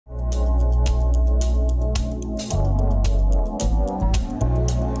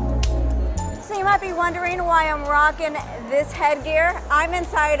might be wondering why I'm rocking this headgear. I'm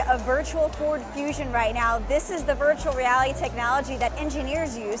inside a virtual Ford Fusion right now. This is the virtual reality technology that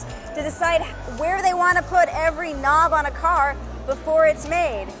engineers use to decide where they want to put every knob on a car before it's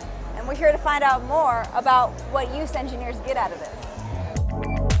made. And we're here to find out more about what use engineers get out of this.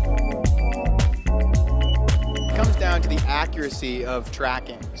 It comes down to the accuracy of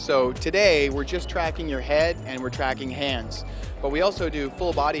tracking. So today we're just tracking your head and we're tracking hands. But we also do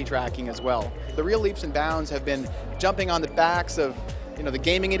full body tracking as well. The real leaps and bounds have been jumping on the backs of the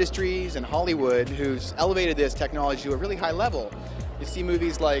gaming industries and Hollywood, who's elevated this technology to a really high level. You see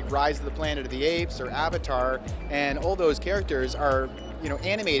movies like Rise of the Planet of the Apes or Avatar, and all those characters are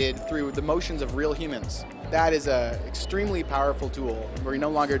animated through the motions of real humans. That is an extremely powerful tool. We're no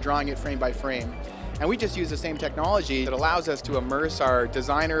longer drawing it frame by frame. And we just use the same technology that allows us to immerse our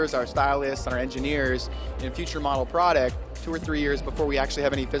designers, our stylists, and our engineers in future model product 2 or 3 years before we actually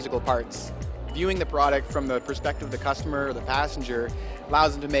have any physical parts. Viewing the product from the perspective of the customer or the passenger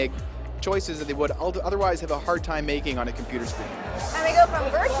allows them to make choices that they would otherwise have a hard time making on a computer screen. And we go from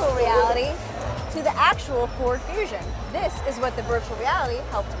virtual reality to the actual Ford Fusion. This is what the virtual reality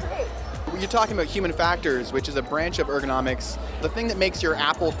helped create. You're talking about human factors, which is a branch of ergonomics. The thing that makes your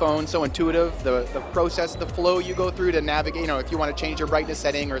Apple phone so intuitive, the process, the flow you go through to navigate, if you want to change your brightness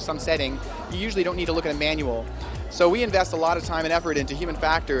setting or some setting, you usually don't need to look at a manual. So we invest a lot of time and effort into human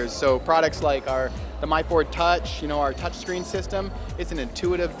factors. So products like the MyFord Touch, our touchscreen system, it's an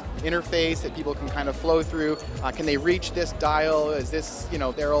intuitive interface that people can kind of flow through. Can they reach this dial? Is this,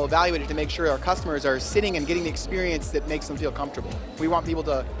 they're all evaluated to make sure our customers are sitting and getting the experience that makes them feel comfortable. We want people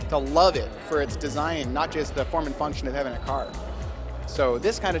to love it for its design, not just the form and function of having a car. So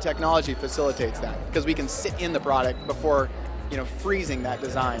this kind of technology facilitates that because we can sit in the product before, freezing that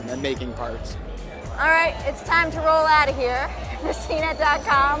design and making parts. All right, it's time to roll out of here. For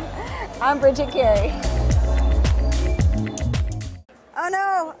CNET.com, I'm Bridget Carey. Oh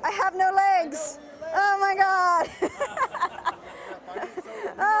no, I have no legs. Oh my God.